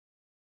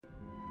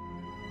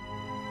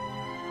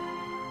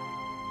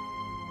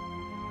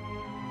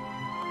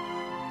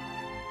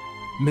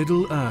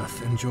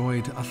Middle-earth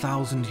enjoyed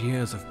 1,000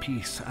 years of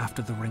peace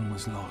after the ring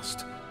was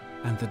lost,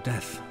 and the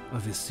death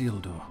of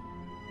Isildur.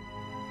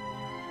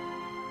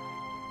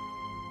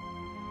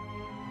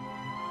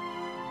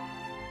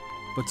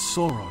 But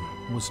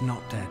Sauron was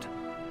not dead,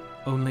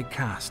 only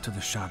cast to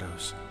the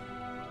shadows.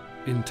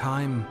 In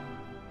time,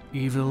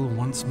 evil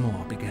once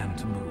more began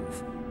to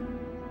move.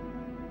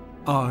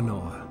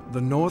 Arnor, the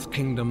North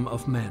Kingdom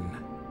of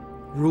men,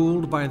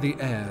 ruled by the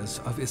heirs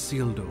of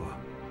Isildur.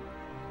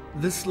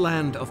 This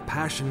land of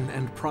passion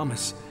and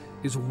promise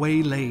is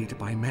waylaid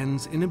by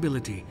men's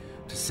inability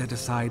to set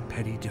aside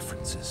petty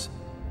differences.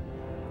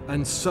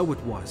 And so it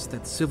was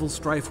that civil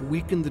strife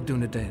weakened the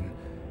Dunedain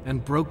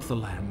and broke the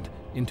land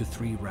into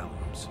 3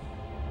 realms.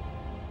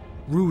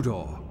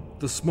 Rudor,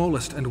 the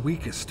smallest and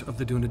weakest of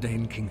the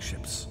Dunedain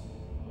kingships.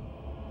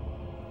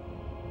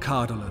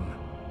 Cardolan,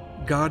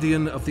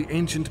 guardian of the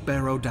ancient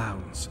Barrow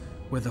Downs,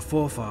 where the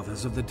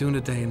forefathers of the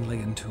Dunedain lay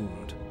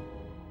entombed.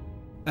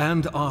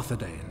 And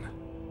Arthedain,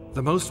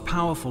 the most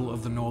powerful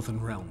of the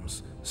northern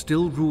realms,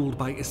 still ruled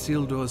by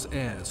Isildur's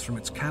heirs from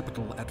its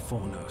capital at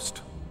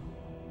Fornost.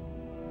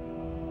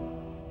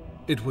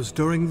 It was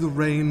during the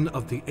reign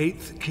of the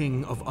 8th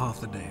king of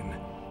Arthedain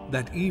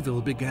that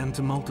evil began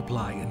to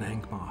multiply in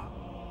Angmar,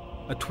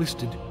 a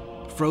twisted,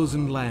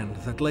 frozen land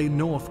that lay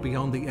north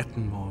beyond the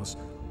Etten Moors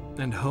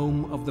and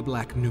home of the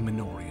Black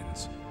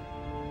Númenóreans.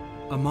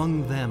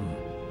 Among them,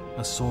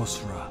 a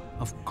sorcerer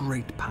of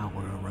great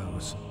power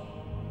arose,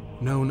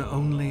 known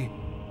only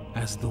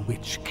as the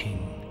Witch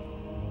King.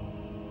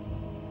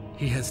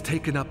 He has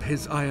taken up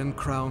his iron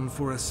crown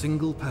for a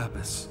single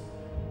purpose: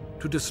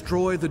 to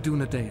destroy the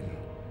Dunedain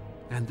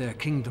and their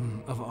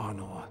kingdom of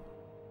Arnor.